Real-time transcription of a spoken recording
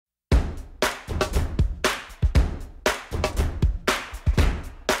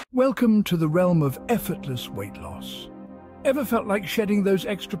Welcome to the realm of effortless weight loss. Ever felt like shedding those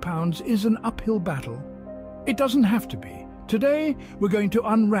extra pounds is an uphill battle? It doesn't have to be. Today, we're going to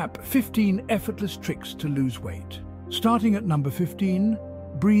unwrap 15 effortless tricks to lose weight. Starting at number 15,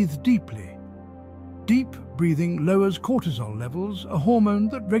 breathe deeply. Deep breathing lowers cortisol levels, a hormone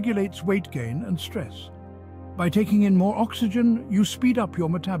that regulates weight gain and stress. By taking in more oxygen, you speed up your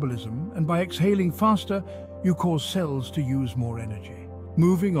metabolism, and by exhaling faster, you cause cells to use more energy.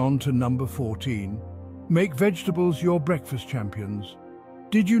 Moving on to number 14. Make vegetables your breakfast champions.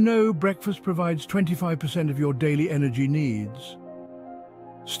 Did you know breakfast provides 25% of your daily energy needs?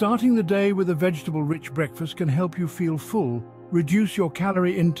 Starting the day with a vegetable-rich breakfast can help you feel full, reduce your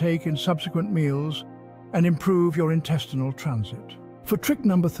calorie intake in subsequent meals, and improve your intestinal transit. For trick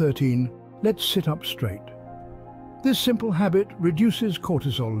number 13, let's sit up straight. This simple habit reduces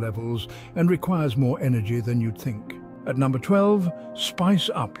cortisol levels and requires more energy than you'd think. At number 12, spice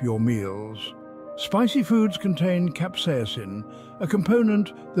up your meals. Spicy foods contain capsaicin, a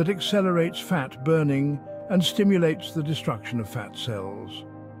component that accelerates fat burning and stimulates the destruction of fat cells.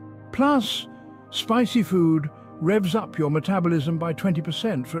 Plus, spicy food revs up your metabolism by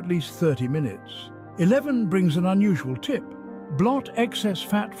 20% for at least 30 minutes. 11 brings an unusual tip. Blot excess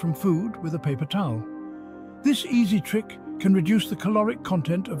fat from food with a paper towel. This easy trick can reduce the caloric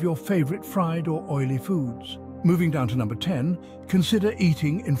content of your favorite fried or oily foods. Moving down to number 10, consider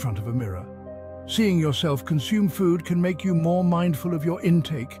eating in front of a mirror. Seeing yourself consume food can make you more mindful of your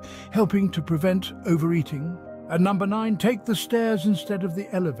intake, helping to prevent overeating. At number 9, take the stairs instead of the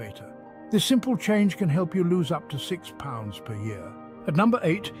elevator. This simple change can help you lose up to 6 pounds per year. At number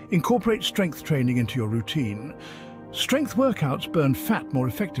 8, incorporate strength training into your routine. Strength workouts burn fat more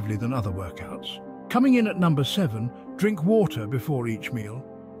effectively than other workouts. Coming in at number 7, drink water before each meal.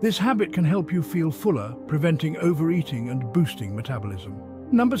 This habit can help you feel fuller, preventing overeating and boosting metabolism.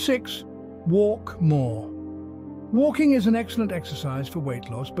 Number 6, walk more. Walking is an excellent exercise for weight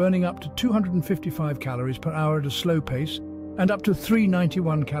loss, burning up to 255 calories per hour at a slow pace and up to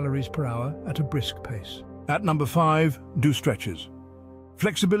 391 calories per hour at a brisk pace. At number 5, do stretches.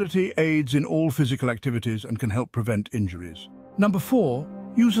 Flexibility aids in all physical activities and can help prevent injuries. Number 4,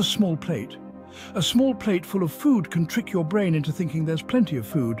 use a small plate. A small plate full of food can trick your brain into thinking there's plenty of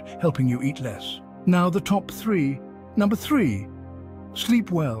food, helping you eat less. Now the top 3. Number 3,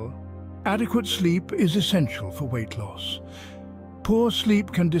 sleep well. Adequate sleep is essential for weight loss. Poor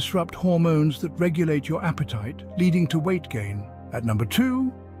sleep can disrupt hormones that regulate your appetite, leading to weight gain. At number 2,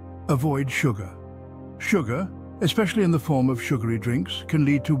 avoid sugar. Sugar, especially in the form of sugary drinks, can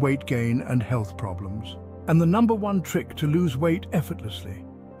lead to weight gain and health problems. And the number 1 trick to lose weight effortlessly: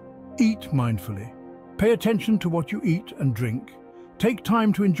 eat mindfully. Pay attention to what you eat and drink. Take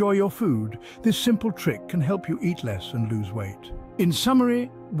time to enjoy your food. This simple trick can help you eat less and lose weight. In summary,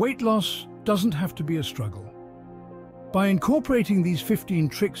 weight loss doesn't have to be a struggle. By incorporating these 15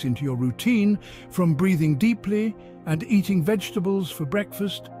 tricks into your routine, from breathing deeply and eating vegetables for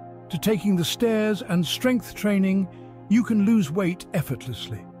breakfast to taking the stairs and strength training, you can lose weight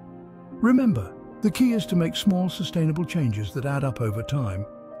effortlessly. Remember, the key is to make small, sustainable changes that add up over time.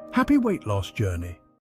 Happy weight loss journey.